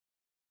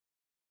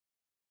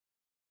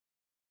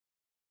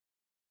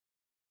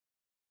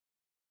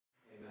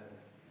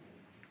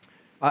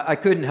I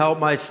couldn't help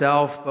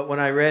myself, but when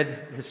I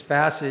read this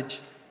passage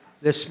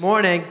this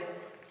morning,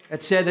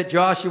 it said that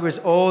Joshua was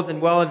old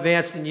and well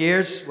advanced in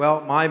years.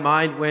 Well, my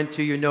mind went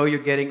to, you're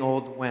getting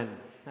old when.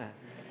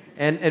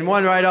 And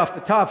one right off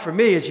the top for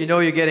me is,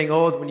 you're getting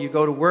old when you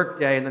go to work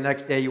day and the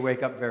next day you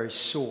wake up very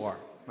sore.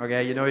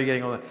 Okay, you're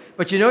getting old.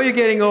 But you're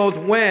getting old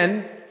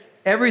when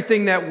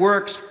everything that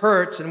works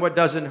hurts and what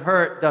doesn't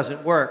hurt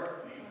doesn't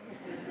work.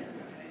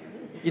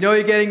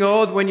 You're getting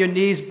old when your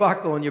knees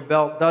buckle and your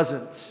belt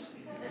doesn't.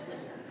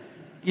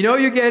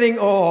 You're getting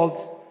old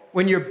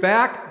when your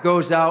back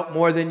goes out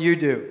more than you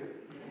do.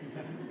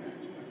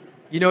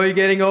 You're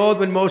getting old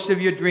when most of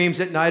your dreams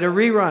at night are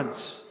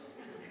reruns.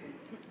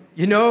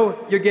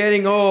 You're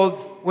getting old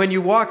when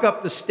you walk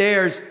up the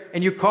stairs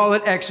and you call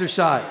it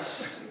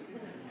exercise.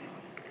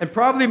 And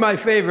probably my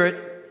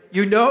favorite,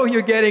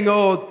 you're getting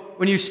old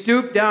when you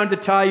stoop down to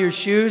tie your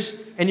shoes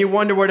and you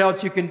wonder what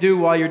else you can do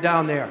while you're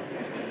down there.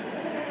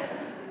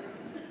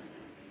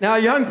 Now,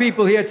 young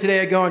people here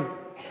today are going,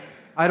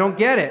 I don't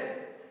get it.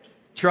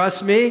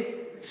 Trust me,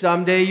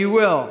 someday you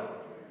will.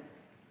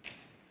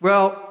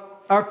 Well,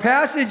 our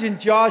passage in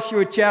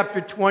Joshua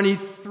chapter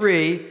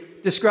 23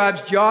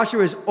 describes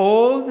Joshua as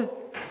old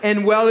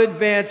and well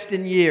advanced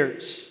in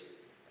years.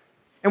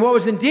 And what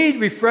was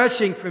indeed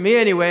refreshing for me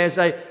anyway, as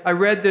I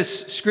read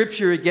this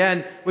scripture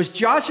again, was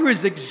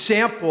Joshua's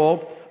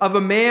example of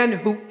a man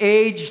who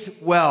aged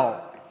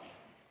well.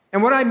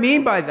 And what I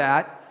mean by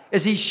that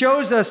is he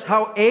shows us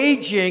how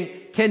aging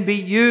can be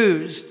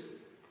used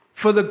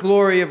for the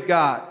glory of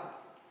God.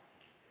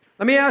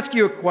 Let me ask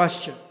you a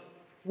question.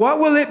 What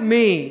will it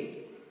mean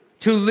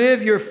to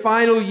live your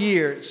final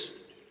years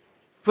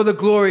for the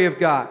glory of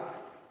God?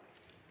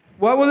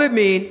 What will it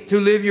mean to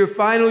live your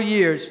final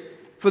years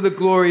for the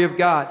glory of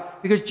God?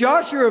 Because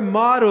Joshua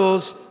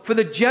models for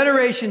the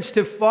generations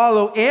to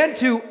follow and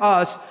to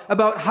us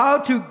about how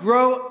to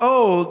grow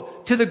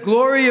old to the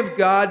glory of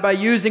God by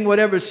using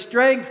whatever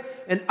strength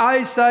and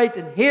eyesight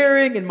and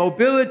hearing and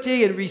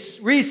mobility and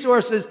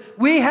resources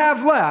we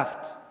have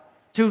left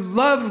to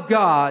love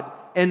God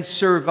and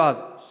serve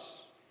others.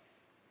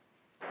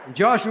 And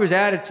Joshua's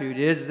attitude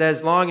is that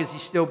as long as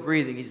he's still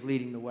breathing, he's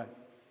leading the way.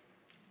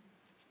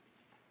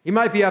 He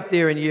might be up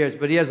there in years,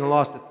 but he hasn't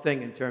lost a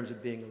thing in terms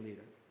of being a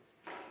leader.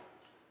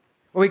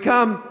 When we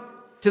come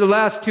to the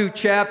last two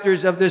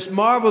chapters of this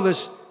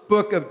marvelous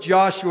book of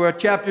Joshua,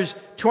 chapters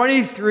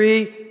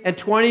 23 and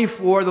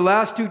 24, the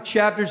last two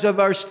chapters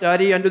of our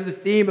study under the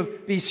theme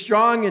of be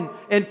strong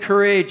and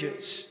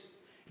courageous.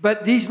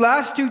 But these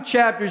last two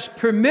chapters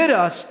permit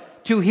us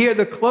to hear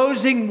the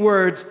closing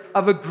words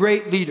of a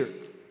great leader.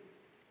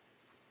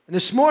 And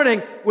this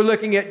morning, we're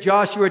looking at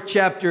Joshua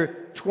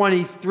chapter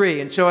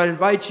 23. And so I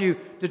invite you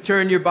to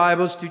turn your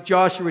Bibles to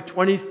Joshua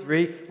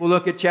 23. We'll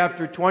look at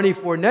chapter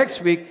 24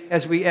 next week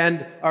as we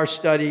end our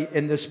study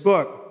in this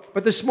book.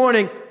 But this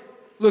morning,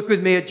 look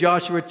with me at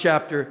Joshua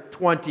chapter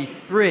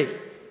 23.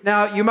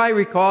 Now, you might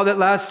recall that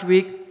last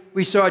week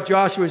we saw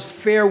Joshua's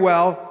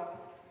farewell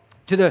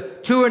to the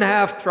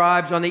 2.5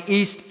 tribes on the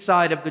east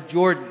side of the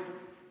Jordan.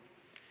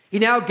 He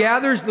now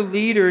gathers the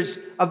leaders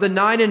of the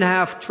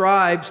 9.5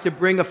 tribes to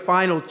bring a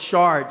final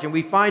charge. And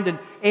we find an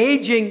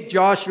aging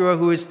Joshua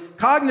who is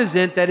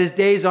cognizant that his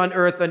days on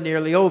earth are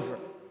nearly over.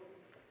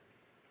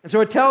 And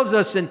so it tells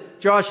us in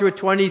Joshua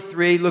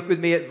 23, look with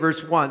me at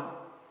verse 1.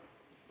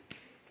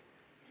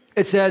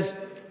 It says,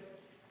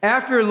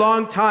 after a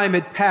long time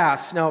had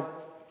passed, now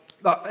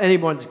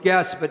anyone's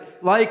guess, but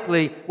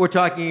likely we're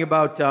talking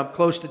about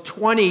close to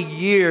 20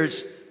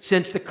 years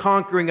since the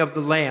conquering of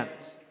the land.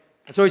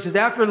 And so he says,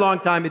 after a long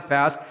time had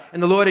passed,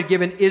 and the Lord had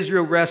given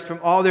Israel rest from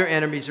all their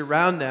enemies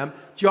around them,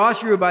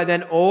 Joshua, by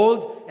then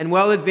old and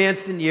well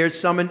advanced in years,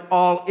 summoned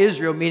all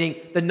Israel, meaning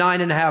the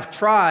 9.5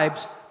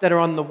 tribes that are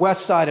on the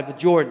west side of the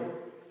Jordan.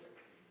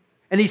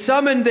 And he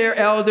summoned their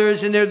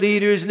elders and their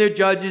leaders and their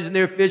judges and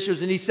their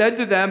officials, and he said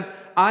to them,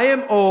 I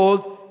am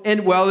old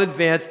and well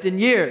advanced in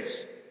years.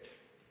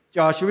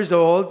 Joshua is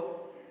old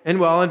and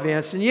well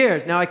advanced in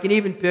years. Now I can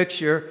even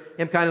picture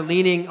him kind of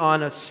leaning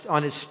on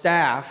his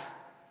staff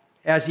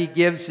as he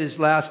gives his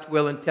last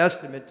will and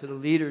testament to the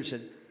leaders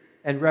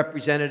and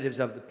representatives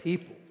of the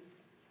people.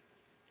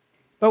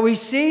 But we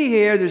see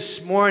here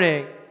this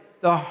morning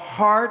the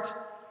heart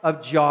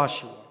of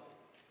Joshua.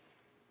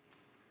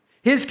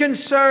 His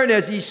concern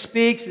as he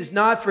speaks is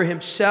not for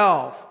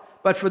himself,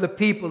 but for the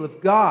people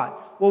of God.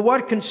 Well,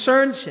 what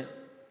concerns him?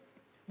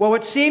 Well,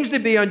 what seems to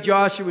be on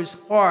Joshua's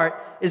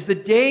heart is the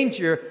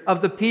danger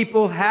of the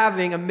people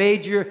having a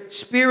major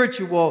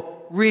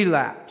spiritual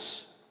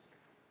relapse.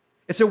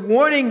 It's a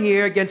warning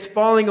here against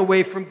falling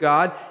away from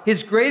God.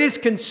 His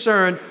greatest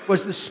concern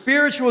was the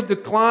spiritual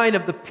decline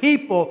of the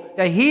people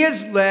that he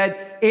has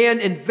led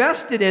and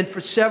invested in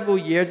for several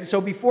years. And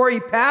so before he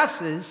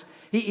passes,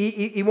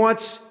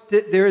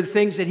 there are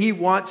things that he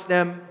wants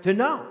them to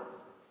know.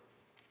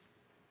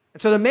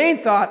 And so the main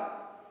thought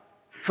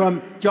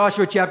from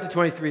Joshua chapter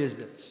 23 is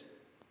this.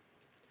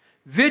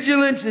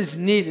 Vigilance is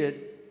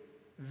needed.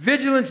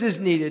 Vigilance is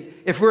needed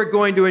if we're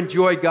going to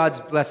enjoy God's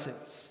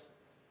blessings.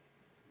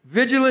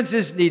 Vigilance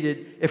is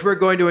needed if we're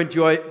going to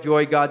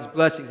enjoy God's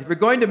blessings. If we're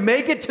going to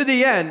make it to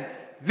the end,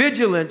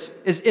 vigilance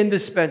is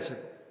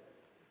indispensable.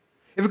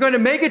 If we're going to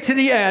make it to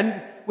the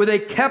end with a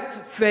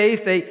kept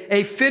faith,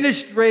 a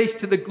finished race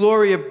to the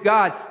glory of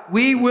God,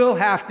 we will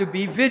have to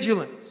be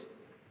vigilant.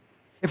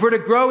 If we're to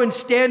grow in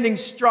standing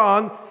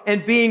strong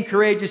and being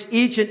courageous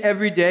each and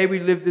every day we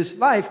live this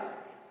life,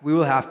 we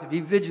will have to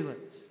be vigilant.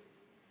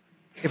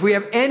 If we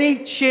have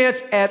any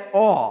chance at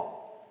all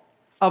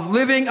of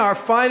living our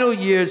final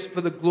years for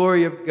the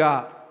glory of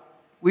God,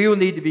 we will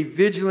need to be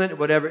vigilant at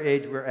whatever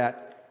age we're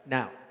at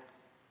now.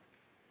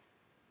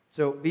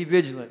 So be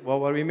vigilant. Well,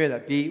 what do we mean by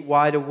that? Be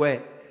wide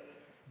awake.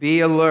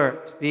 Be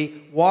alert.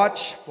 Be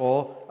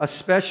watchful,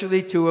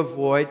 especially to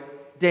avoid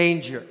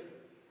danger.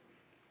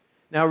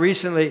 Now,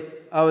 recently,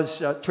 I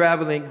was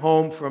traveling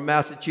home from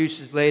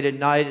Massachusetts late at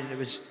night, and it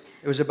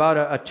was about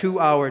a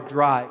 2-hour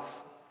drive.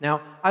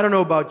 Now, I don't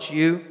know about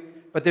you,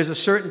 but there's a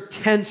certain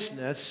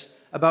tenseness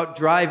about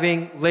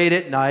driving late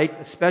at night,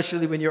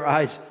 especially when your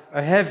eyes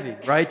are heavy,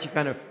 right? You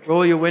kind of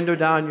roll your window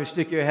down, you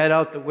stick your head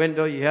out the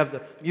window, you have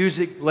the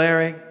music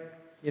blaring,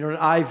 an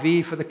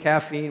IV for the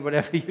caffeine,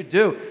 whatever you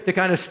do, to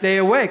kind of stay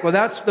awake. Well,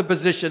 that's the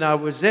position I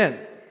was in.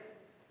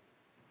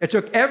 It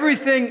took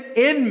everything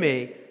in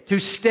me to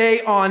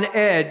stay on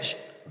edge,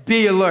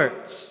 be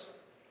alert.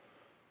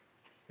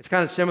 It's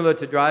kind of similar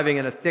to driving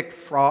in a thick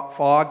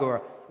fog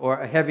or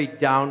a heavy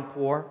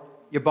downpour.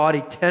 Your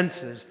body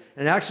tenses,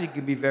 and it actually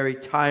can be very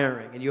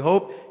tiring. And you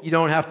hope you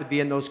don't have to be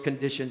in those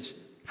conditions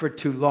for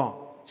too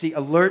long. See,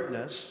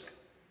 alertness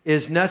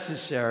is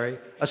necessary,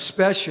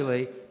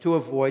 especially to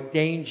avoid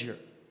danger.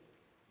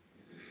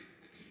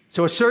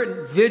 So a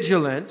certain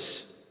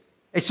vigilance,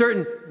 a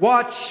certain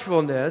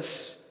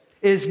watchfulness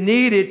is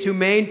needed to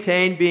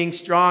maintain being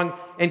strong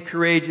and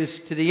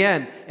courageous to the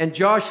end. And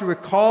Joshua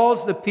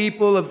calls the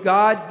people of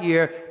God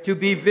here to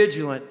be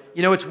vigilant.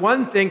 It's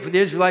one thing for the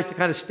Israelites to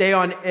kind of stay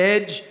on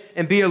edge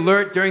and be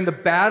alert during the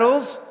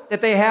battles that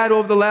they had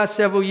over the last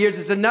several years.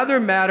 It's another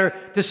matter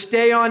to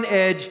stay on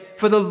edge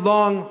for the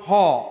long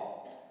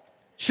haul.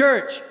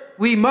 Church,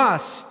 we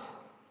must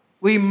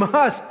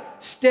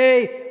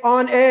stay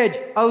on edge,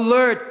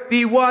 alert,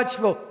 be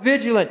watchful,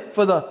 vigilant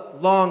for the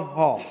long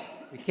haul.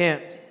 We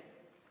can't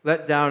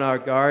let down our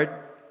guard.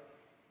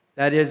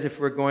 That is,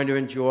 if we're going to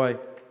enjoy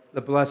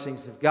the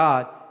blessings of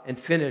God and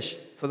finish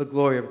for the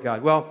glory of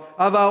God. Well,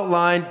 I've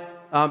outlined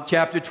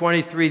chapter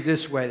 23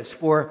 this way. There's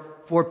four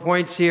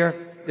points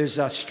here. There's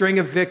a string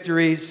of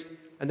victories,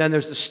 and then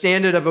there's the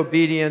standard of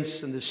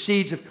obedience and the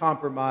seeds of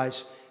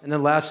compromise, and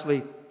then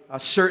lastly, a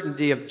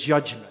certainty of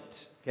judgment.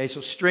 Okay,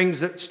 so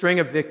string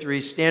of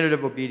victories, standard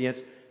of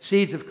obedience,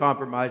 seeds of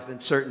compromise,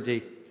 then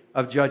certainty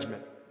of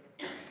judgment.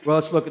 Well,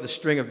 let's look at the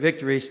string of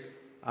victories.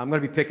 I'm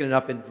going to be picking it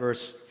up in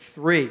verse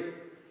 3.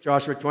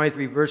 Joshua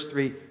 23, verse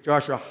 3.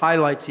 Joshua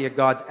highlights here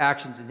God's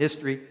actions in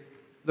history.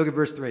 Look at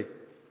verse 3.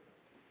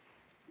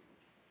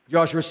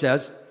 Joshua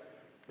says,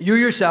 "You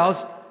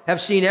yourselves have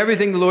seen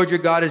everything the Lord your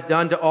God has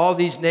done to all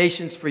these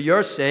nations for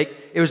your sake.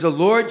 It was the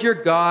Lord your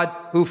God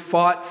who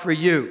fought for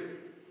you."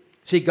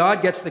 See,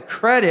 God gets the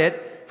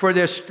credit for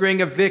their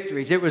string of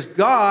victories. It was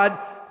God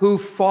who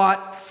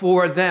fought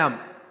for them.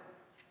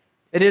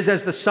 It is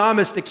as the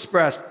psalmist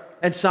expressed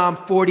in Psalm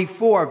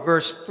 44,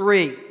 verse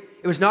 3.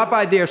 It was not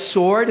by their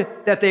sword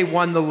that they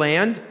won the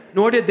land,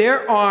 nor did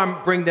their arm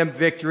bring them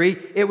victory.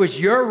 It was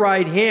your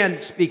right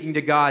hand, speaking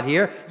to God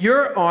here,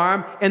 your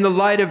arm and the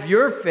light of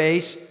your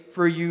face,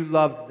 for you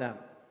loved them.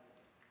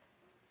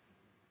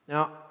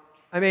 Now,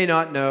 I may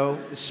not know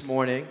this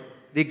morning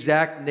the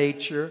exact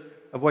nature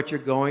of what you're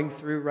going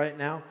through right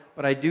now,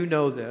 but I do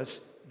know this: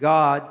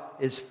 God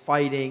is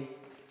fighting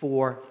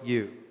for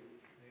you.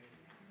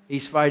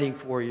 He's fighting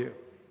for you.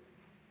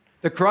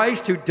 The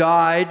Christ who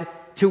died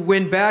to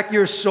win back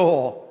your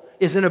soul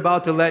isn't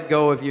about to let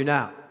go of you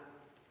now.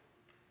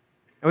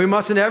 And we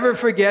mustn't ever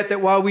forget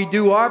that while we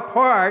do our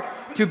part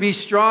to be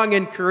strong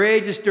and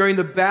courageous during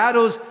the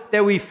battles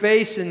that we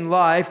face in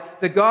life,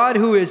 the God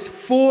who is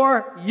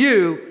for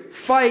you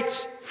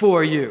fights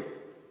for you.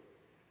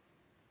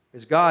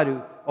 It's God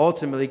who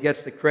ultimately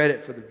gets the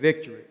credit for the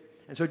victory.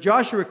 And so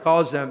Joshua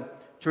calls them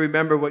to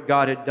remember what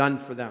God had done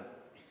for them.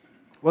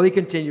 Well, he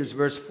continues,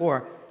 verse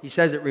 4. He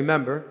says that,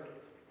 remember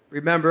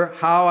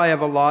how I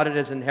have allotted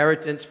as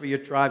inheritance for your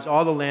tribes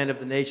all the land of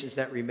the nations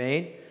that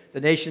remain,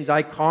 the nations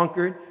I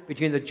conquered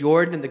between the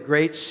Jordan and the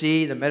Great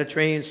Sea, the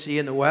Mediterranean Sea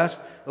in the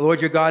west. The Lord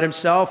your God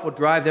himself will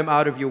drive them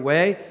out of your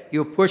way. He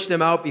will push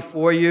them out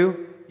before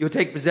you. You'll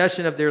take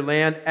possession of their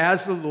land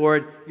as the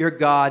Lord your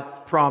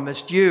God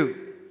promised you.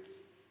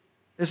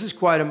 This is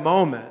quite a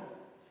moment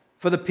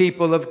for the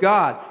people of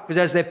God, because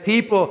as the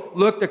people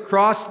looked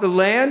across the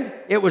land,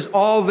 it was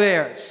all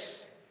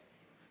theirs.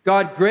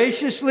 God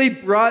graciously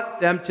brought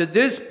them to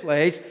this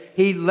place.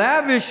 He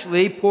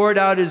lavishly poured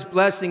out his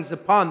blessings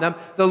upon them.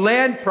 The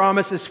land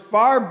promised as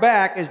far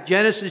back as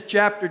Genesis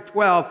chapter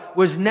 12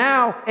 was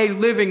now a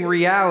living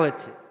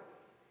reality.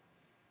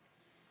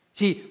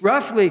 See,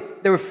 roughly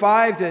there were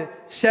 5 to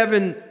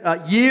 7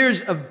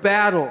 years of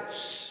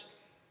battles.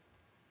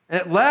 And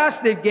at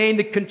last they gained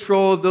the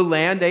control of the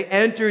land. They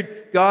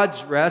entered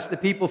God's rest. The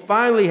people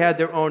finally had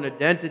their own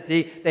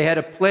identity. They had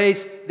a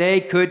place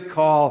they could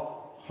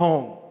call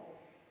home.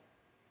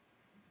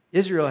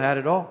 Israel had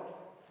it all.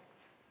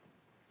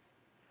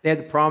 They had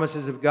the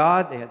promises of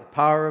God. They had the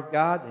power of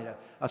God. They had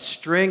a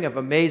string of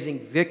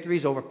amazing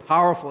victories over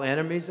powerful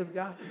enemies of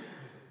God.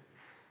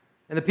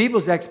 And the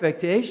people's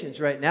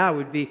expectations right now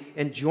would be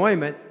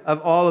enjoyment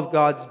of all of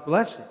God's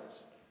blessings.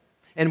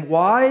 And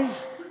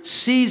wise,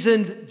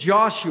 seasoned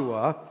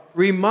Joshua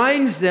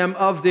reminds them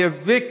of their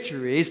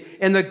victories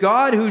and the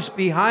God who's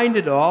behind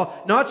it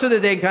all, not so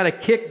that they can kind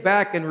of kick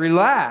back and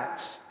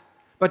relax,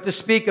 but to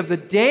speak of the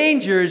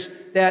dangers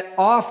that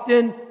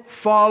often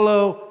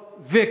follow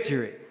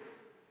victory.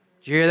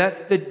 Did you hear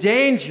that? The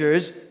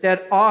dangers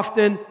that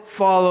often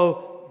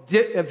follow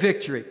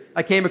victory.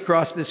 I came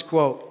across this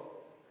quote.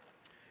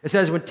 It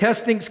says, when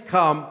testings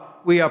come,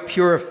 we are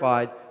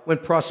purified. When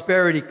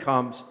prosperity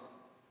comes,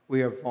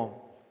 we are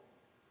vulnerable.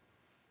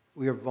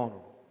 We are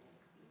vulnerable.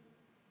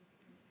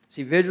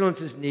 See,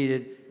 vigilance is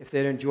needed if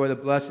they're to enjoy the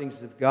blessings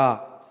of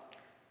God.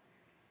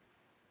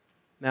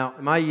 Now,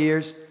 in my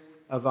years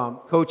of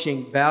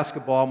coaching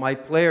basketball, my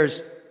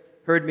players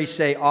heard me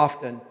say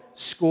often,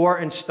 score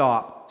and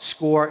stop,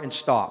 score and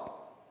stop.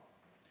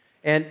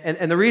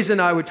 And the reason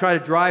I would try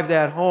to drive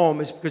that home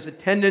is because the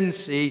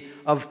tendency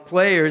of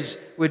players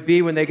would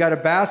be when they got a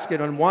basket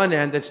on one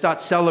end, they'd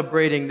start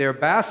celebrating their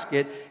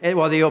basket, and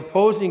while the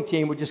opposing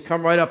team would just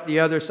come right up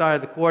the other side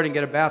of the court and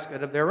get a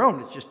basket of their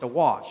own. It's just a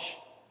wash.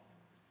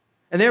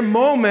 And their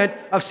moment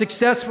of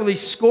successfully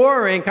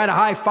scoring, kind of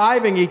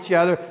high-fiving each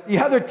other, the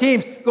other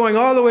team's going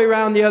all the way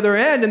around the other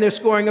end and they're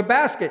scoring a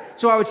basket.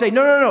 So I would say,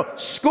 no,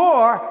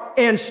 score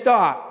and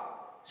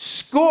stop.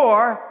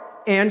 Score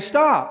and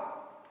stop.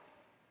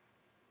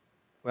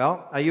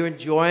 Well, are you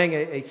enjoying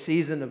a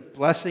season of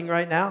blessing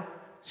right now?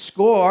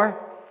 Score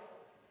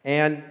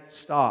and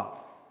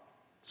stop.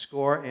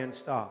 Score and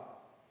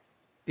stop.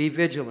 Be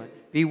vigilant.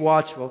 Be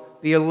watchful.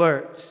 Be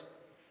alert.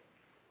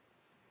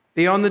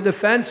 Be on the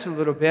defense a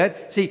little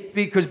bit. See,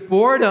 because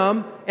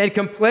boredom and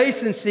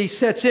complacency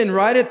sets in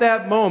right at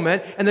that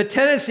moment, and the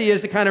tendency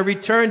is to kind of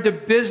return to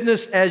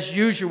business as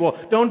usual.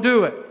 Don't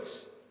do it.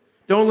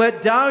 Don't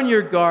let down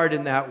your guard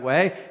in that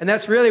way. And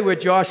that's really where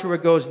Joshua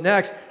goes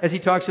next as he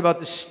talks about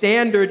the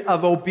standard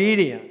of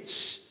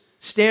obedience.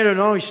 Standard,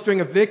 not only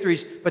string of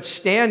victories, but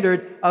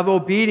standard of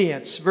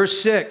obedience. Verse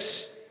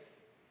 6.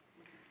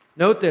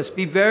 Note this.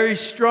 Be very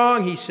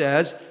strong, he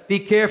says. Be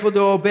careful to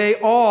obey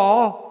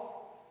all,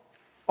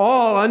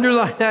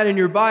 underline that in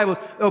your Bibles.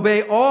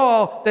 Obey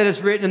all that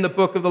is written in the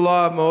book of the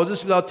law of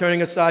Moses without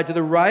turning aside to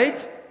the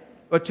right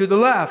or to the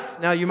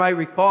left. Now, you might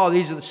recall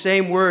these are the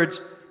same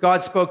words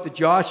God spoke to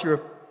Joshua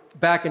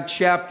back in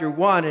chapter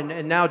 1,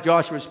 and now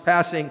Joshua is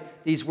passing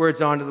these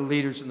words on to the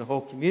leaders in the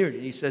whole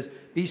community. He says,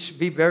 be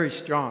very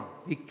strong.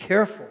 Be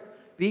careful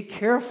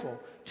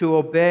to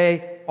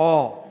obey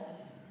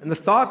all. And the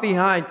thought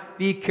behind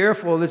be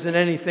careful isn't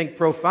anything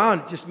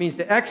profound. It just means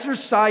to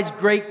exercise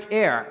great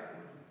care.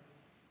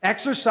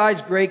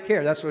 Exercise great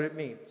care. That's what it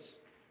means.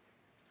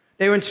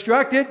 They were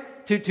instructed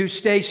to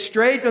stay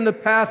straight on the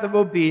path of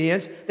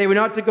obedience. They were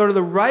not to go to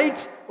the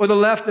right or the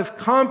left of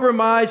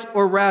compromise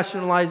or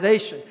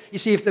rationalization. You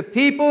see, if the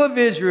people of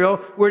Israel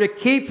were to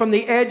keep from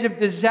the edge of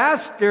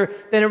disaster,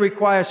 then it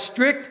requires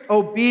strict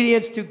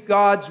obedience to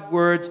God's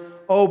words.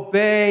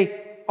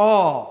 Obey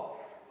all.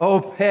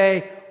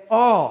 Obey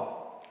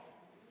all.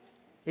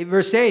 In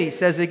verse 8, he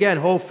says again,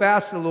 hold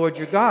fast to the Lord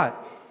your God.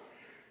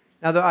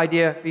 Now, the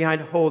idea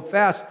behind hold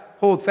fast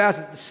is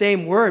the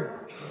same word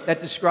that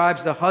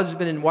describes the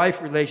husband and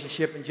wife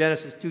relationship in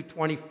Genesis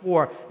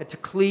 2:24, and to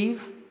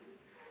cleave.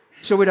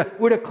 So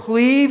we're to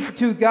cleave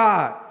to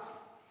God.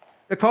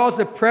 The call is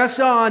to press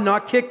on,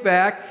 not kick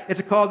back. It's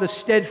a call to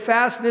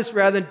steadfastness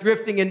rather than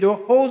drifting into a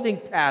holding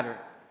pattern.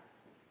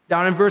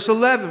 Down in verse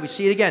 11, we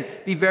see it again.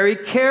 Be very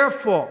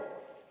careful.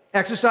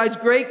 Exercise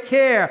great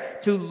care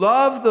to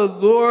love the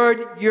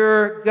Lord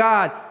your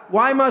God.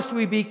 Why must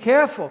we be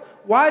careful?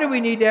 Why do we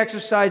need to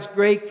exercise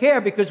great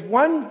care? Because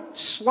one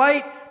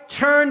slight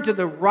turn to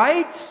the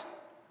right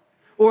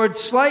or a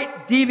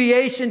slight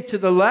deviation to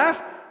the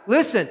left,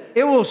 listen,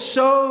 it will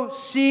sow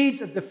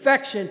seeds of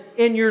defection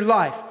in your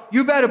life.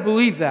 You better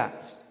believe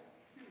that.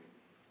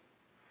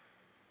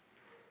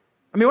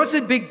 I mean, what's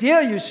the big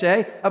deal, you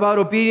say, about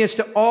obedience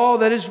to all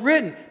that is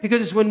written?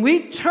 Because it's when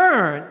we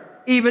turn,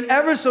 even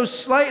ever so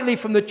slightly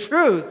from the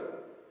truth,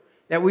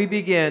 that we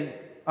begin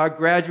our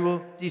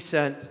gradual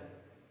descent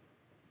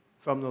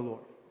from the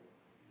Lord.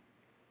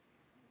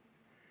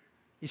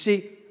 You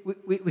see,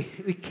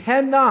 we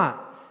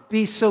cannot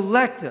be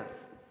selective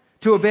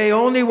to obey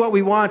only what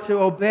we want to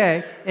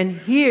obey and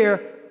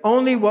hear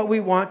only what we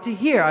want to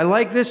hear. I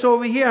like this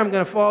over here, I'm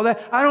going to follow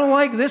that. I don't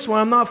like this one,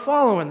 I'm not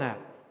following that.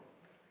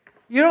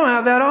 You don't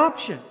have that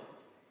option.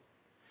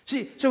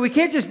 See, so we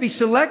can't just be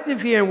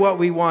selective here in what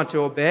we want to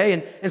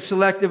obey and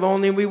selective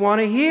only in what we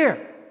want to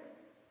hear.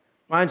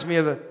 Reminds me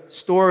of a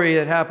story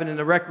that happened in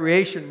the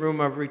recreation room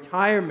of a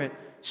retirement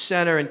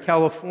center in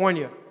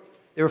California.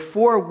 There were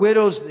 4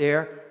 widows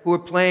there who were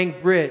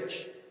playing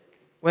bridge.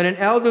 When an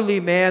elderly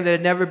man that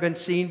had never been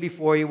seen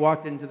before, he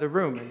walked into the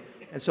room.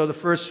 And so the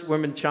first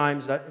woman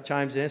chimes in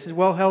and says,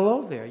 "Well,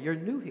 hello there. You're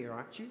new here,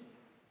 aren't you?"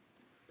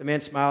 The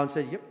man smiled and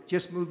said, "Yep,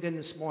 just moved in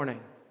this morning."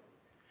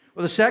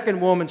 Well, the second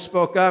woman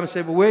spoke up and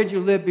said, "Well, where did you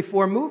live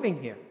before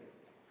moving here?"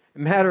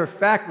 Matter of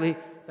factly,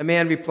 the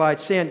man replied,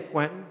 "San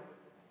Quentin.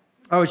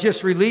 I was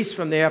just released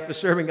from there after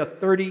serving a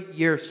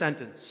 30-year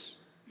sentence."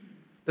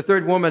 The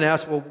third woman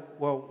asked, well,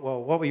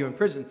 what were you in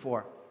prison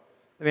for?"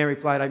 The man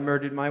replied, "I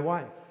murdered my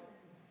wife."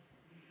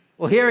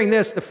 Well, hearing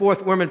this, the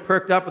fourth woman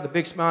perked up with a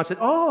big smile and said,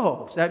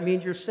 "Oh, so that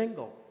means you're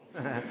single."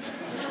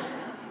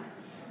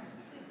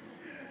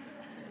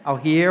 I'll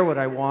hear what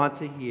I want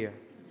to hear.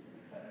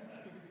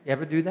 You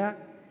ever do that?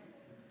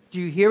 Do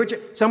you hear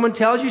what someone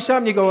tells you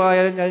something, you go, "Oh,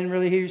 I didn't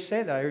really hear you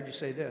say that. I heard you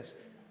say this."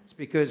 It's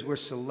because we're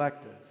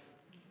selective.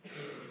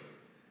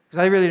 Because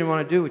I really didn't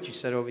want to do what you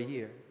said over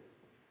here.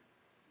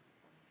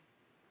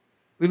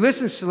 We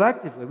listen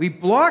selectively. We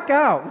block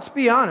out, let's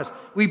be honest,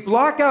 we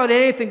block out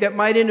anything that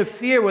might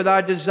interfere with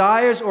our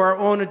desires or our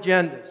own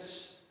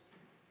agendas.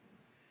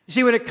 You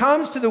see, when it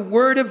comes to the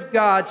Word of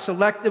God,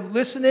 selective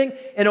listening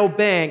and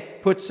obeying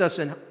puts us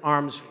in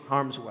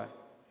harm's way.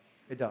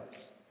 It does.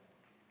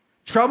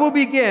 Trouble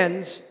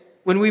begins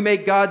when we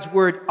make God's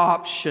Word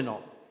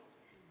optional.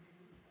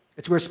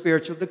 It's where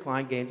spiritual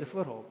decline gains a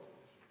foothold.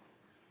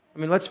 I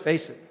mean, let's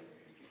face it.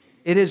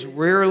 It is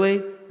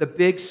rarely the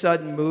big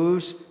sudden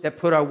moves that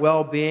put our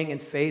well-being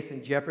and faith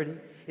in jeopardy.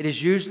 It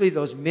is usually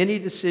those many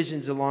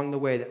decisions along the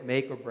way that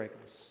make or break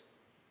us.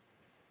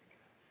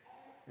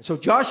 And so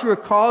Joshua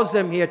calls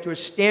them here to a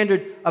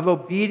standard of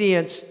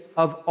obedience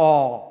of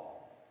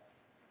all.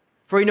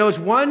 For he knows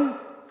one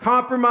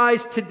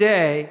compromise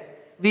today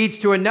leads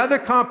to another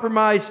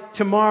compromise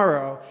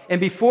tomorrow, and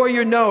before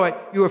you know it,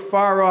 you are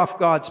far off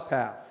God's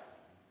path.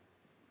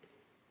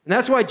 And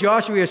that's why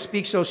Joshua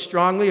speaks so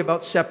strongly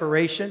about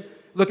separation.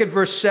 Look at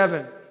verse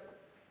 7. It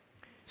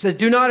says,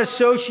 "Do not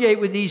associate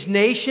with these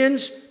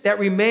nations that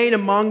remain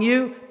among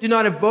you. Do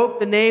not invoke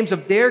the names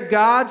of their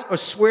gods or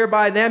swear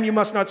by them. You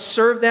must not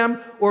serve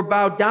them or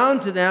bow down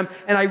to them."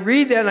 And I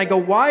read that and I go,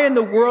 why in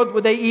the world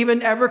would they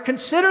even ever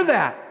consider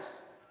that?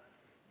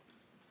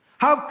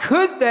 How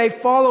could they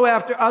follow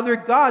after other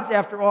gods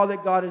after all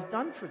that God has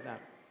done for them?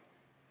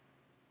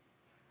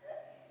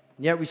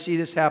 And yet we see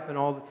this happen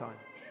all the time.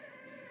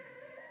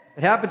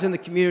 It happens in the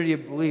community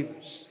of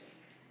believers.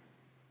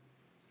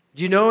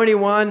 Do you know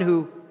anyone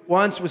who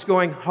once was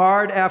going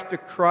hard after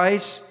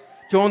Christ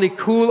to only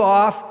cool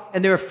off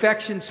in their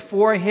affections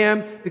for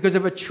Him because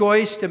of a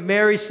choice to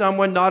marry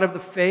someone not of the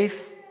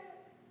faith?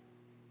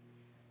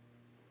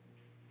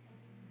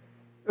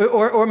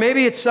 Or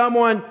maybe it's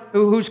someone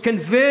who's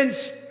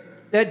convinced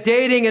that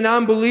dating an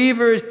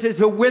unbeliever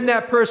to win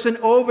that person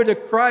over to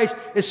Christ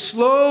is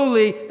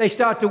slowly they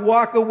start to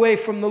walk away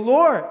from the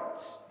Lord.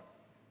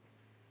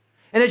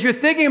 And as you're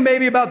thinking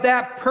maybe about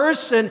that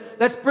person,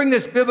 let's bring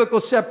this biblical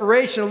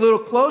separation a little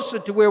closer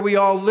to where we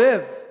all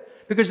live.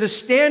 Because the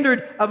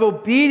standard of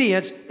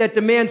obedience that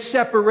demands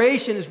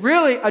separation is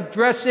really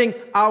addressing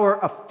our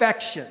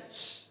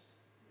affections.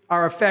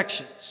 Our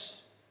affections.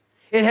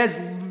 It has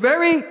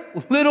very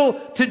little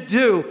to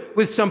do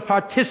with some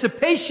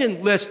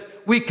participation list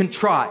we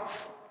contrive.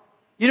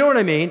 You know what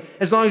I mean?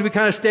 As long as we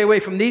kind of stay away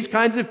from these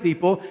kinds of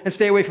people and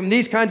stay away from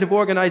these kinds of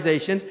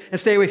organizations and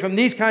stay away from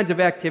these kinds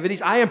of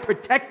activities, I am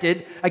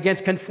protected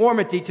against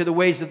conformity to the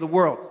ways of the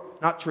world.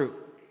 Not true.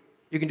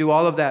 You can do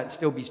all of that and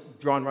still be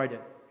drawn right in.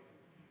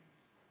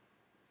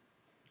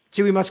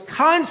 See, we must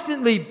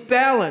constantly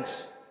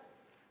balance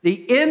the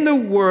in the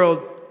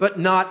world but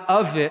not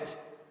of it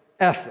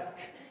ethic.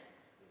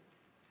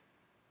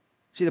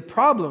 See, the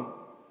problem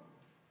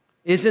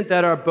isn't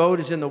that our boat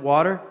is in the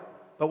water,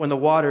 but when the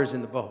water is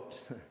in the boat.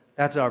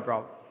 That's our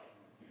problem.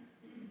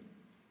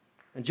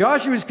 And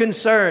Joshua's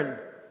concern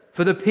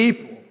for the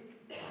people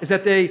is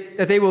that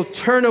they will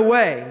turn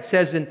away, it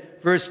says in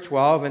verse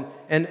 12,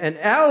 and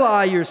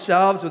ally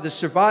yourselves with the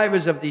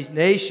survivors of these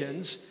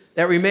nations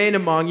that remain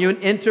among you and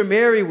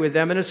intermarry with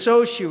them and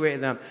associate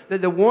with them.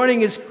 That the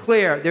warning is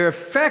clear. Their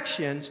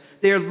affections,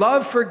 their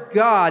love for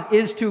God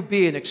is to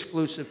be an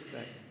exclusive thing.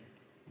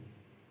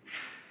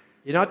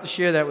 You're not to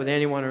share that with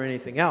anyone or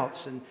anything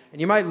else. And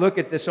you might look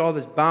at all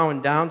this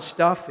bowing down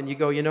stuff, and you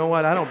go, you know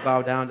what? I don't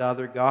bow down to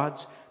other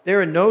gods.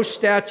 There are no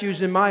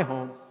statues in my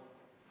home.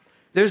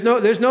 There's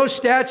no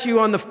statue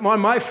on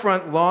my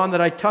front lawn that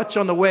I touch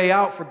on the way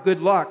out for good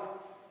luck.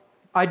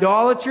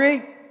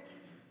 Idolatry?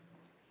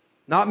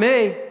 Not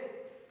me.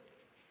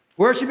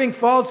 Worshipping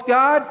false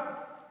god?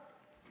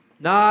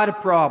 Not a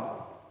problem.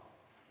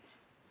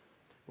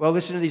 Well,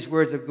 listen to these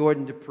words of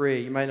Gordon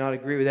Dupree. You might not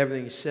agree with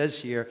everything he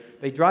says here,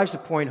 but he drives the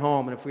point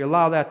home, and if we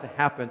allow that to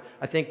happen,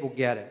 I think we'll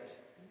get it.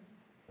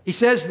 He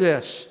says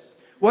this,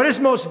 "What is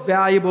most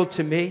valuable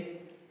to me?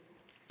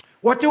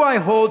 What do I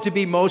hold to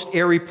be most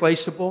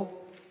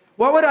irreplaceable?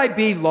 What would I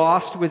be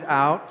lost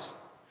without?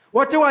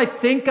 What do I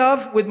think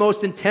of with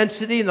most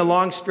intensity in the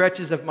long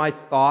stretches of my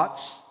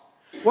thoughts?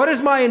 What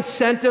is my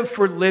incentive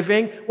for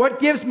living? What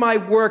gives my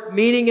work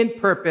meaning and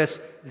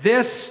purpose?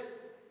 This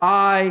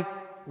I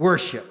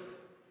worship.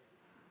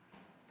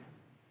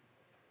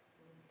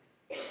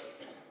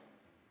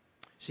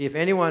 See, if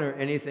anyone or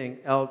anything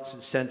else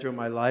is center of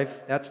my life,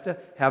 that's to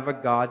have a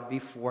God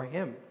before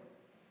him.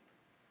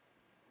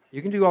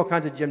 You can do all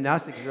kinds of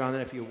gymnastics around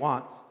it if you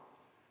want.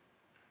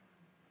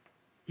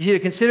 You see, to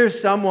consider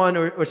someone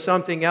or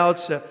something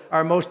else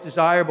our most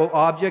desirable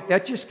object,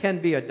 that just can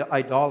be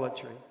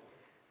idolatry.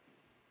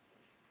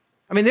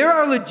 I mean, there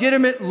are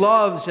legitimate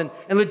loves and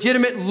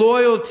legitimate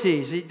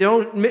loyalties.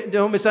 Don't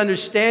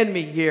misunderstand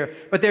me here.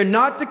 But they're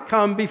not to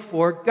come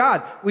before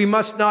God. We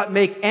must not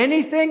make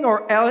anything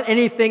or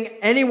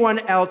anyone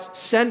else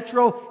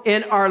central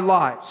in our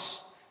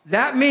lives.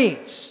 That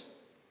means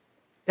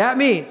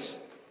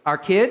our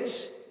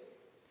kids,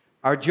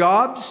 our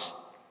jobs,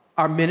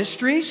 our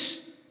ministries,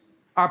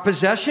 our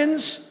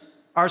possessions,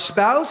 our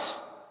spouse,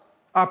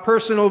 our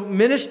personal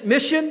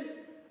mission,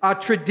 our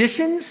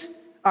traditions,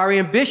 our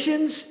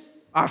ambitions,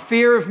 our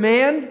fear of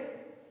man,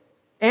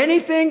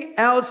 anything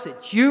else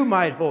that you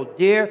might hold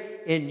dear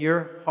in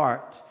your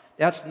heart,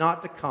 that's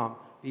not to come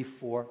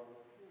before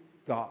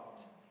God.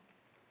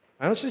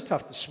 I know this is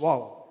tough to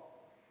swallow.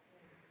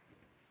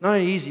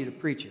 Not easy to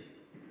preach it.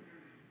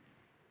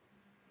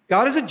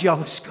 God is a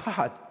jealous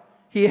God.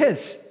 He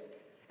is.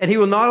 And he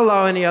will not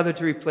allow any other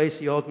to replace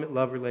the ultimate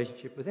love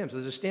relationship with him. So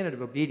there's a standard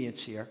of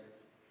obedience here.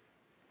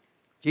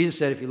 Jesus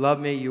said, if you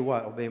love me, you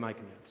what? Obey my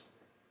commands.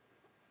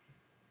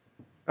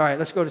 All right,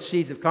 let's go to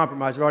seeds of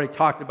compromise. I've already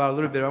talked about it a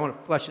little bit. I want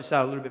to flesh this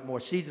out a little bit more.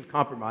 Seeds of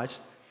compromise.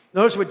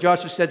 Notice what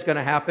Joshua said is going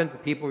to happen. The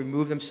people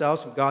remove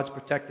themselves from God's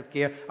protective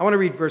care. I want to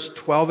read verse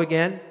 12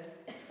 again.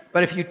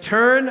 But if you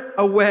turn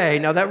away,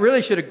 now that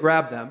really should have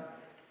grabbed them,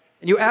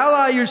 and you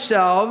ally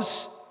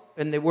yourselves,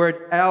 and the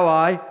word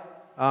ally,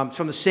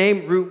 from the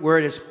same root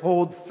word as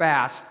hold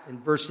fast in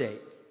verse 8.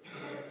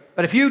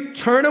 But if you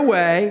turn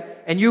away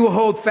and you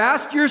hold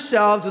fast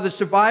yourselves with the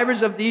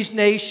survivors of these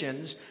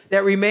nations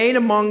that remain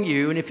among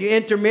you, and if you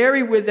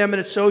intermarry with them and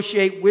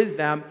associate with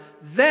them,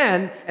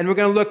 then, and we're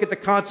going to look at the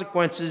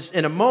consequences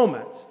in a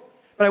moment,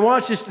 but I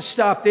want us just to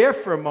stop there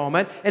for a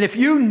moment. And if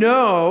you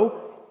know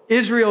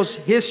Israel's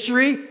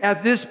history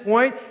at this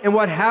point and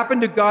what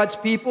happened to God's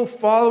people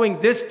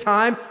following this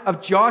time of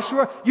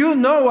Joshua, you'll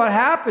know what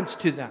happens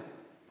to them.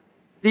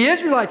 The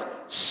Israelites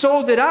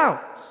sold it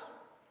out.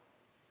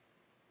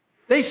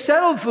 They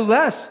settled for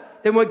less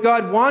than what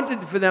God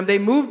wanted for them. They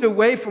moved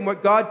away from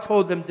what God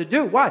told them to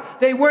do. Why?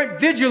 They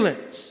weren't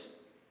vigilant.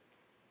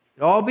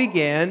 It all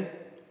began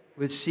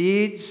with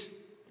seeds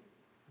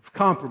of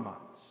compromise.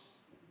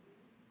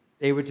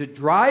 They were to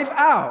drive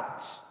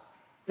out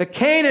the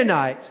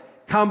Canaanites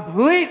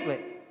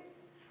completely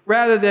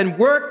rather than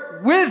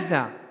work with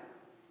them.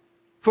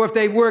 For if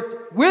they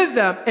worked with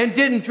them and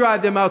didn't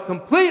drive them out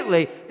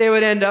completely, they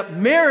would end up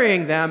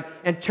marrying them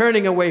and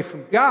turning away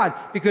from God.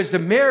 Because to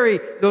marry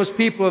those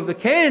people of the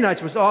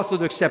Canaanites was also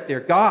to accept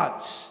their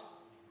gods.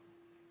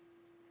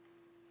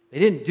 They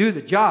didn't do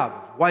the job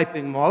of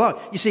wiping them all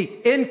out. You see,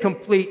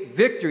 incomplete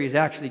victory is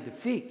actually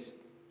defeat.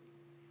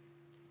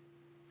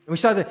 And we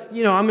start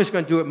to, I'm just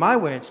going to do it my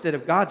way instead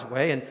of God's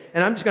way. And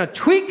I'm just going to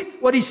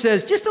tweak what he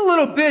says just a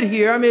little bit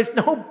here. I mean,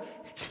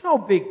 it's no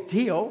big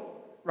deal,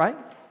 right?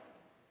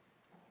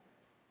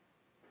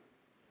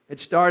 It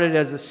started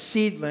as a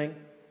seedling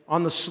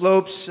on the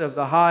slopes of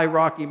the high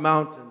Rocky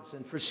Mountains.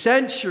 And for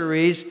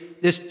centuries,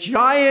 this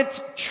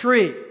giant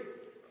tree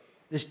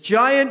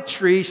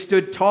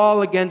stood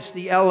tall against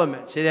the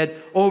elements. It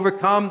had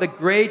overcome the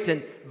great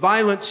and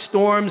violent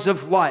storms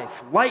of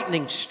life.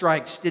 Lightning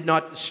strikes did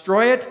not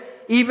destroy it,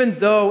 even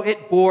though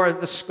it bore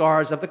the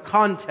scars of the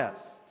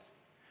contest.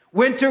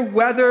 Winter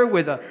weather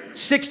with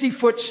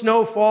 60-foot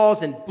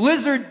snowfalls and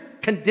blizzard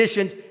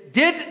conditions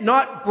did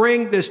not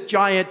bring this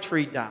giant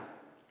tree down.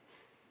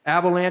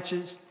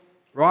 Avalanches,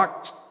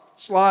 rock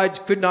slides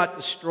could not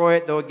destroy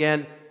it, though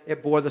again,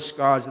 it bore the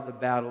scars of the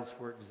battles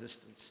for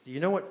existence. Do you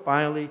know what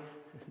finally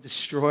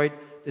destroyed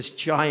this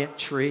giant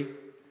tree?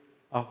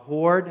 A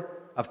horde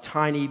of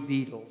tiny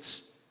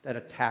beetles that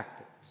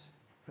attacked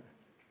it.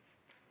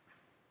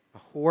 A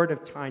horde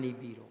of tiny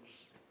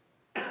beetles.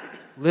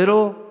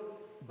 Little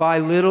by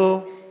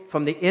little,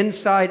 from the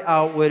inside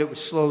outward, it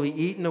was slowly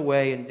eaten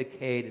away and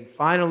decayed, and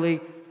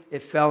finally,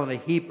 it fell in a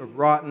heap of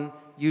rotten,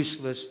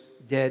 useless,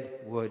 dead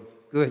wood,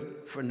 good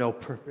for no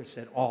purpose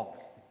at all.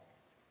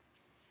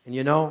 And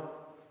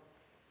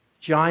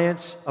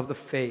giants of the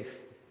faith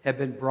have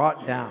been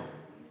brought down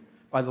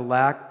by the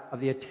lack of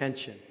the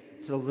attention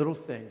to the little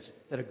things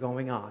that are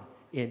going on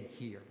in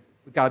here.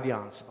 We've got to be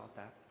honest about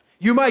that.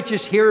 You might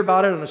just hear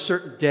about it on a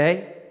certain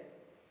day,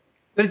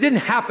 but it didn't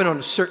happen on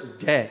a certain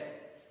day.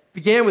 It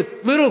began with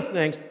little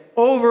things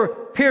over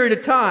a period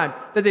of time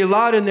that they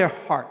allowed in their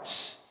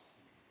hearts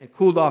and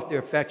cooled off their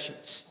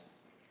affections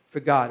for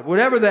God.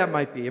 Whatever that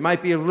might be. It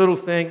might be a little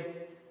thing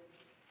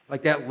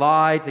like that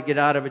lie to get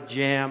out of a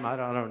jam. I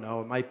don't know.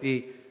 It might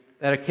be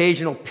that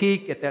occasional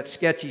peek at that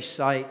sketchy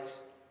site.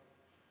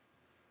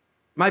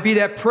 It might be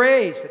that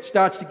praise that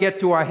starts to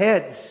get to our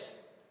heads.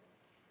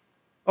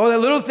 Oh, that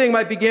little thing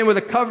might begin with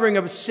a covering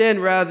of sin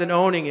rather than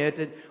owning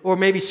it, or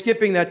maybe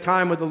skipping that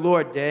time with the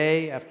Lord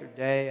day after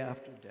day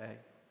after day.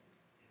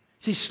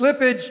 See,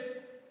 slippage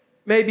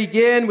may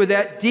begin with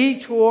that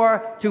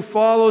detour to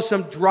follow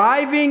some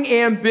driving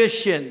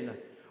ambition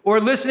or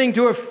listening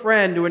to a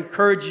friend who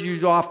encourages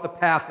you off the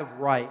path of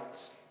right.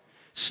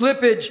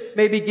 Slippage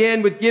may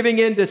begin with giving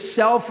in to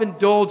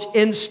self-indulged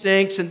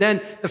instincts and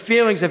then the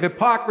feelings of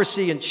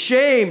hypocrisy and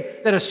shame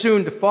that are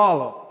soon to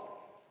follow.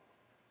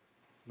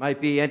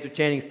 Might be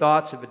entertaining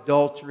thoughts of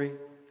adultery,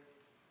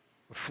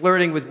 or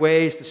flirting with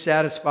ways to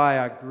satisfy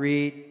our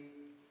greed,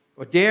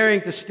 or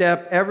daring to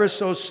step ever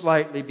so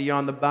slightly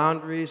beyond the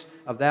boundaries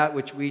of that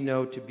which we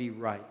know to be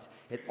right.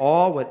 It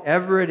all,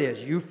 whatever it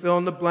is, you fill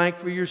in the blank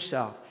for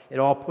yourself, it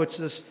all puts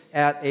us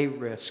at a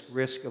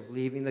risk of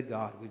leaving the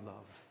God we love.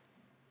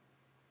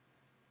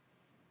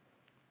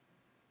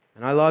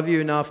 And I love you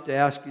enough to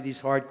ask you these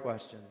hard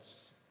questions.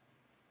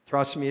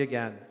 Trust me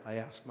again, I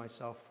ask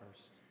myself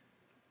first.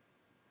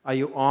 Are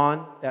you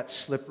on that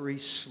slippery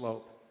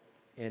slope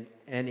in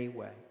any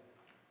way?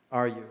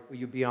 Are you? Will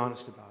you be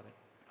honest about it?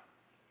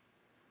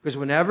 Because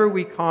whenever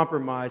we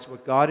compromise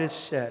what God has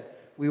said,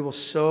 we will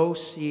sow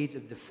seeds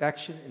of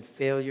defection and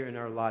failure in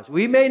our lives.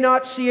 We may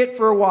not see it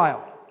for a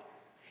while.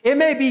 It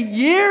may be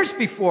years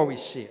before we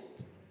see it.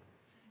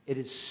 It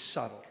is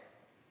subtle.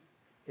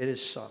 It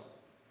is subtle.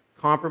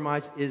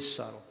 Compromise is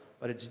subtle,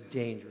 but it's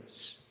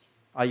dangerous.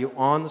 Are you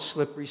on the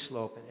slippery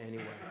slope in any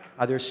way?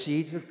 Are there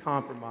seeds of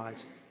compromise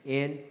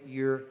in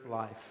your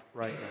life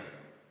right now?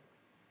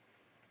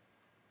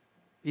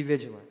 Be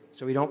vigilant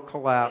so we don't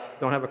collapse,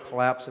 don't have a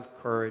collapse of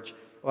courage.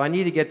 Well, I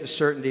need to get to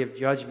certainty of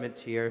judgment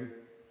here.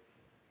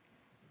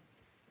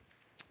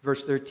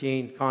 Verse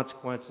 13,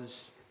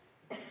 consequences.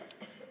 It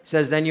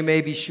says, then you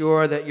may be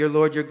sure that your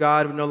Lord your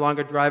God will no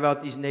longer drive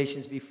out these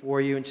nations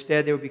before you.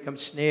 Instead, they will become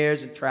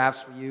snares and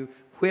traps for you,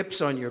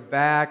 whips on your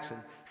backs and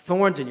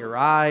thorns in your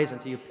eyes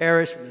until you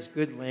perish from this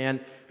good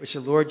land which the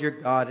Lord your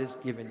God has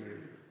given you.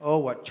 Oh,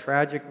 what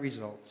tragic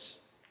results.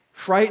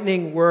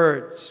 Frightening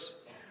words.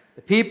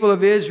 The people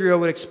of Israel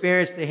would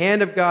experience the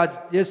hand of God's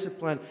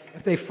discipline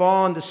if they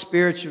fall into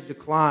spiritual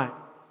decline.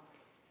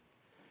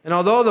 And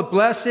although the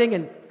blessing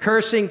and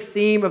cursing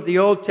theme of the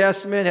Old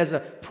Testament has a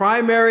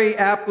primary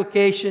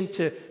application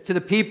to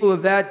the people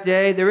of that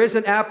day, there is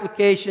an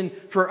application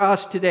for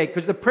us today,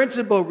 because the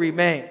principle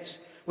remains.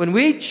 When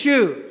we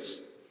choose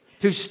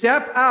to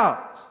step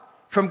out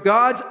from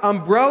God's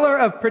umbrella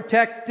of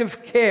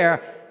protective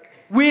care,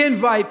 we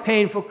invite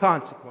painful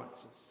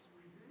consequences.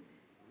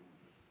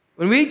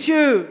 When we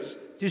choose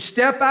to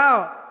step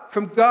out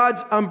from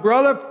God's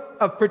umbrella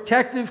of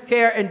protective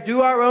care and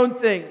do our own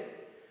thing,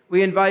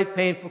 we invite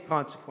painful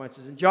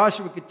consequences. And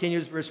Joshua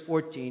continues, verse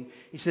 14.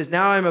 He says,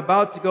 now I am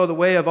about to go the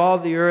way of all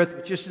the earth,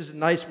 which just is a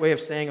nice way of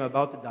saying I'm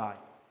about to die.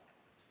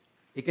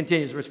 He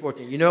continues, verse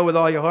 14. You know with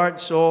all your heart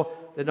and soul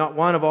that not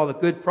one of all the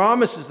good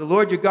promises the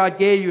Lord your God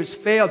gave you has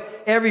failed.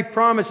 Every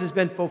promise has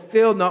been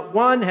fulfilled. Not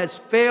one has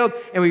failed.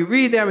 And we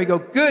read them and we go,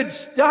 good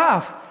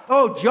stuff.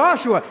 Oh,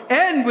 Joshua,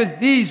 end with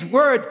these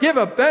words. Give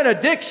a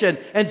benediction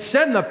and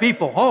send the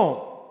people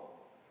home.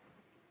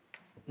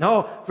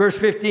 No, verse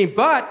 15,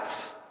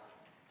 but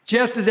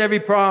just as every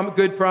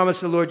good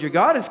promise of the Lord your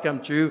God has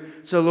come true,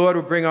 so the Lord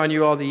will bring on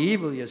you all the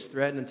evil he has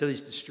threatened until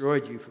he's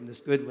destroyed you from this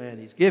good land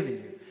he's given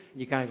you.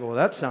 And you kind of go, well,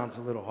 that sounds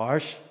a little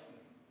harsh.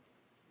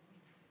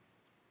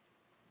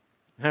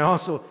 And I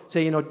also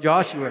say,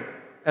 Joshua,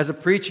 as a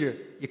preacher,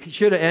 you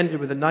should have ended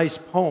with a nice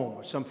poem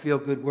or some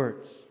feel-good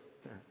words.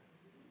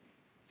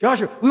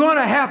 Joshua, we want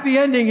a happy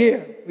ending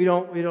here. We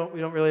don't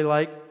really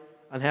like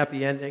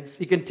unhappy endings.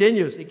 He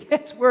continues. He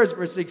gets worse,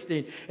 verse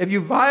 16. If you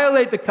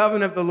violate the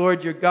covenant of the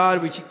Lord your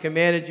God, which he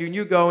commanded you, and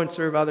you go and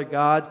serve other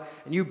gods,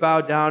 and you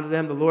bow down to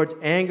them, the Lord's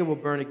anger will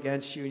burn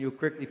against you, and you'll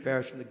quickly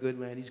perish from the good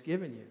land he's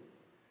given you.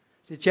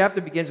 See, the chapter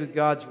begins with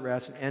God's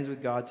rest and ends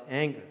with God's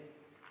anger.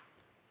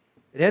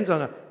 It ends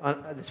on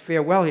this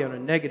farewell here on a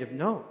negative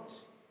note.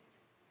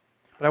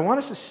 But I want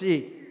us to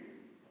see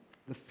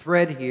the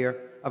thread here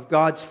of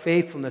God's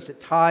faithfulness that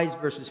ties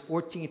verses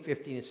 14,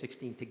 15, and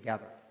 16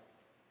 together.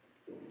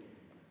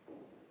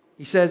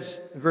 He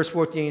says in verse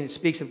 14, it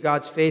speaks of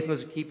God's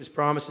faithfulness to keep his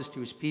promises to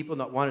his people.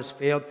 Not one has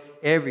failed.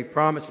 Every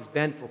promise has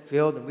been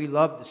fulfilled, and we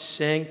love to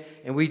sing,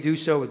 and we do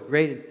so with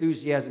great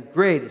enthusiasm.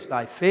 Great is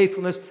thy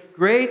faithfulness.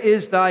 Great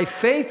is thy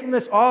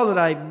faithfulness. All that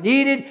I've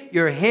needed,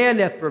 your hand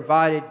hath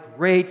provided.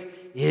 Great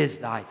is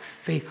thy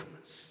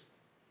faithfulness.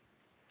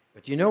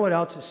 But do you know what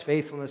else his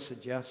faithfulness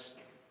suggests?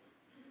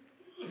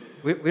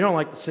 We don't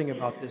like to sing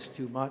about this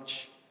too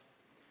much.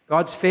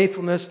 God's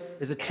faithfulness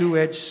is a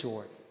two-edged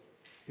sword,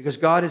 because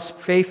God is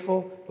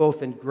faithful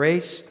both in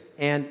grace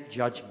and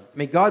judgment. I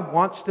mean, God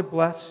wants to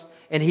bless,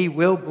 and he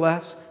will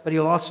bless, but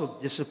he'll also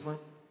discipline.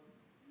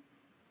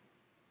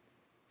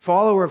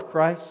 Follower of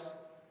Christ,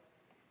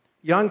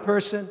 young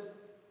person,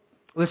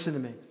 listen to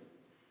me.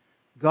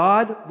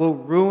 God will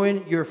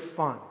ruin your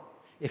fun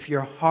if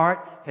your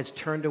heart has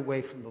turned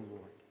away from the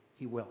Lord.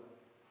 He will.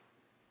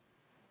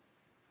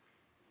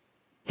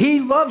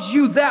 He loves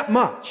you that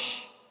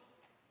much.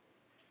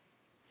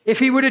 If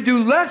he were to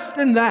do less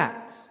than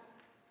that,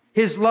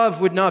 his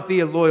love would not be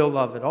a loyal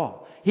love at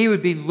all. He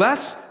would be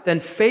less than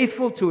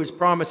faithful to his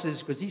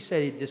promises because he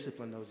said he'd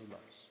discipline those he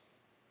loves.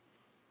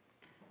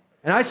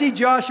 And I see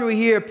Joshua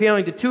here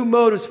appealing to two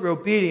motives for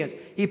obedience.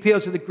 He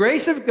appeals to the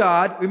grace of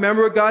God,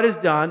 remember what God has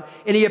done,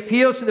 and he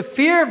appeals to the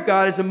fear of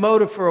God as a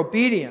motive for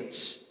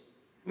obedience.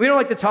 We don't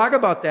like to talk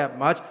about that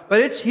much, but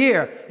it's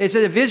here. It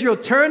says if Israel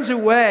turns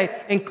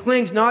away and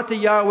clings not to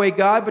Yahweh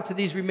God, but to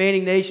these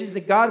remaining nations,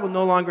 that God will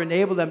no longer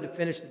enable them to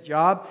finish the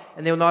job,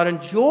 and they will not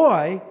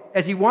enjoy,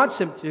 as he wants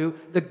them to,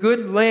 the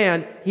good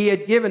land he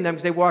had given them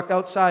because they walked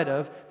outside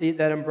of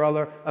that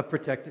umbrella of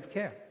protective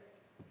care.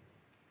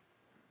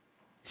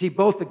 See,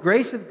 both the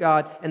grace of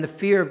God and the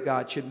fear of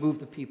God should move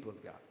the people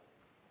of God.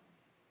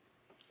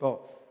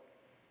 Both.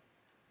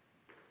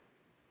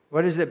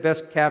 What is it that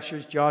best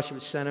captures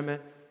Joshua's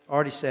sentiment? I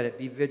already said it.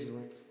 Be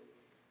vigilant.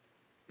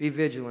 Be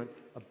vigilant.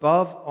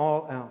 Above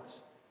all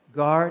else,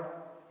 guard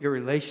your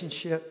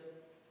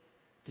relationship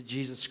to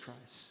Jesus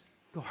Christ.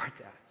 Guard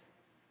that.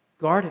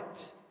 Guard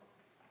it.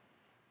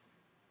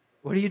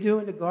 What are you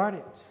doing to guard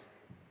it?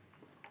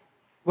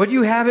 What do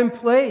you have in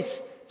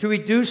place to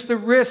reduce the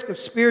risk of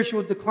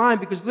spiritual decline?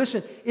 Because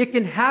listen, it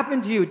can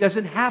happen to you. It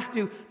doesn't have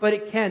to, but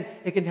it can.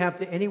 It can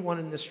happen to anyone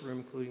in this room,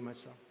 including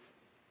myself.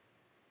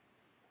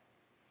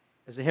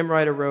 As the hymn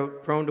writer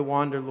wrote, prone to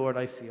wander, Lord,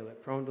 I feel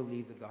it. Prone to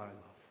leave the God I love.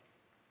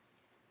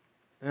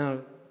 And I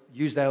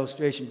used that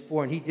illustration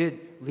before, and he did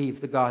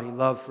leave the God he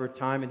loved for a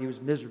time, and he was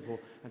miserable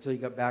until he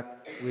got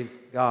back with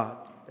God,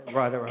 the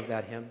writer of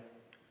that hymn.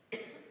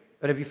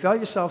 But have you felt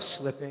yourself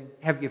slipping?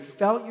 Have you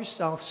felt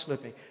yourself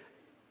slipping?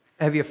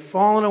 Have you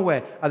fallen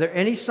away? Are there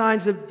any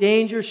signs of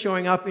danger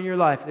showing up in your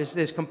life?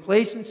 There's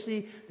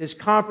complacency, there's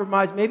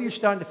compromise. Maybe you're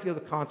starting to feel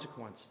the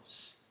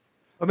consequences.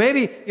 Or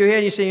maybe you're here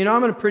and you say,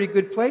 I'm in a pretty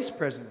good place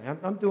presently.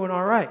 I'm doing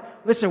all right.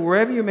 Listen,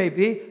 wherever you may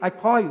be, I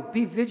call you.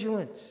 Be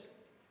vigilant.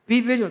 Be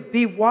vigilant.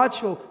 Be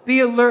watchful. Be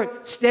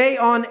alert. Stay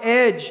on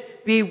edge.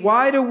 Be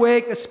wide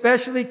awake,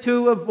 especially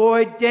to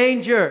avoid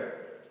danger.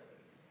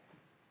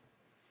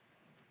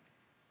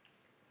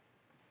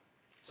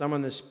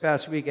 Someone this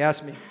past week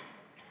asked me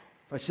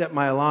if I set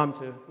my alarm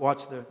to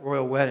watch the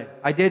royal wedding.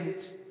 I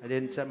didn't. I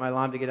didn't set my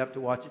alarm to get up to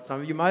watch it. Some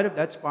of you might have.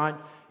 That's fine.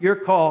 Your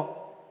call.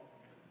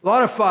 A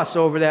lot of fuss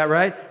over that,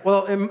 right?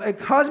 Well, it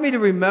caused me to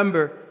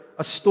remember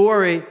a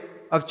story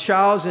of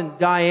Charles and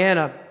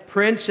Diana,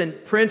 Prince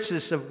and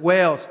Princess of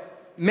Wales,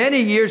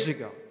 many years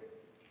ago.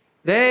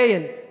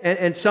 They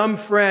and some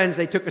friends,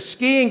 they took a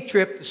skiing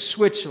trip to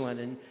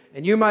Switzerland.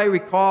 And you might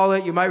recall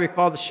it. You might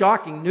recall the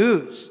shocking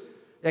news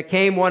that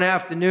came one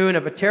afternoon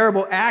of a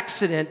terrible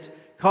accident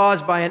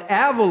caused by an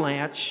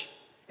avalanche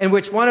in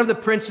which one of the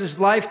prince's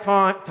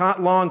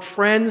lifelong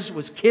friends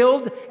was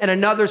killed and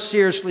another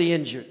seriously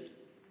injured.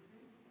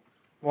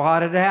 Well,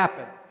 how did it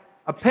happen?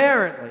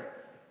 Apparently,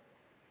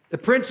 the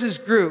prince's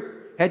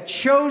group had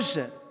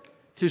chosen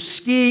to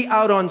ski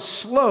out on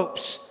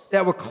slopes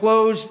that were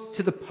closed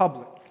to the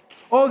public.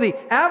 Oh, the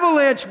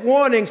avalanche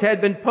warnings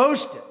had been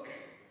posted.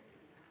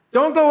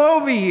 Don't go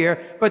over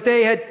here, but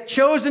they had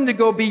chosen to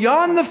go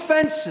beyond the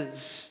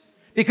fences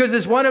because,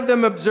 as one of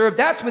them observed,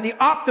 that's where the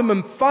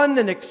optimum fun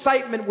and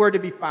excitement were to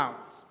be found.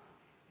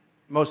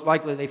 Most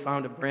likely, they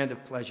found a brand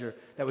of pleasure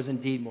that was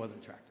indeed more than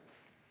attractive.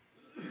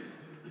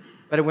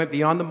 But it went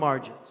beyond the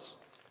margins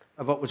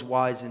of what was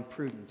wise and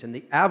prudent. And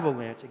the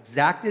avalanche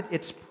exacted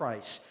its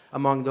price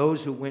among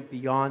those who went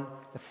beyond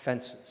the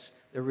fences.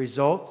 The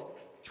result,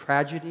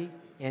 tragedy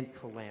and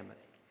calamity.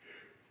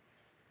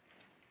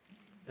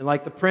 And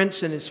like the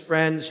prince and his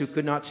friends who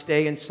could not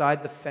stay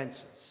inside the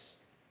fences,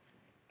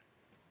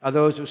 are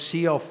those who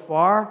see how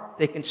far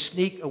they can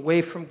sneak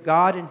away from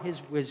God and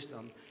his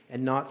wisdom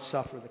and not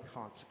suffer the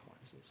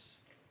consequences.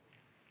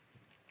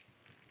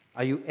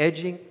 Are you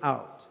edging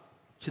out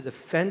to the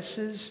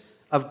fences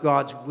of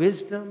God's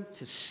wisdom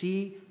to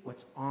see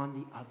what's on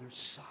the other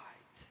side?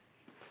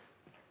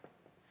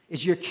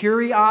 Is your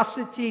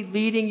curiosity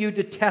leading you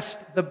to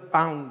test the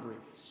boundaries?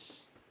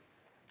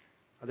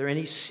 Are there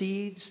any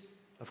seeds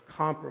of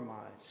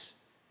compromise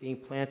being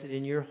planted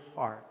in your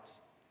heart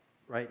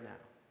right now?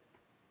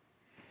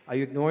 Are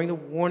you ignoring the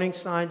warning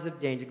signs of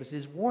danger? Because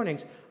his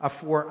warnings are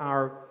for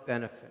our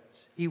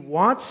benefit. He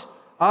wants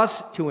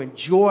us to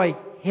enjoy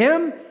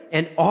him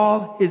and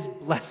all his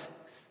blessings.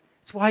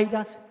 That's why he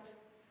does it.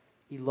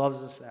 He loves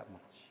us that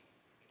much.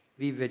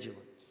 Be vigilant.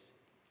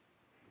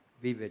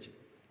 Be vigilant.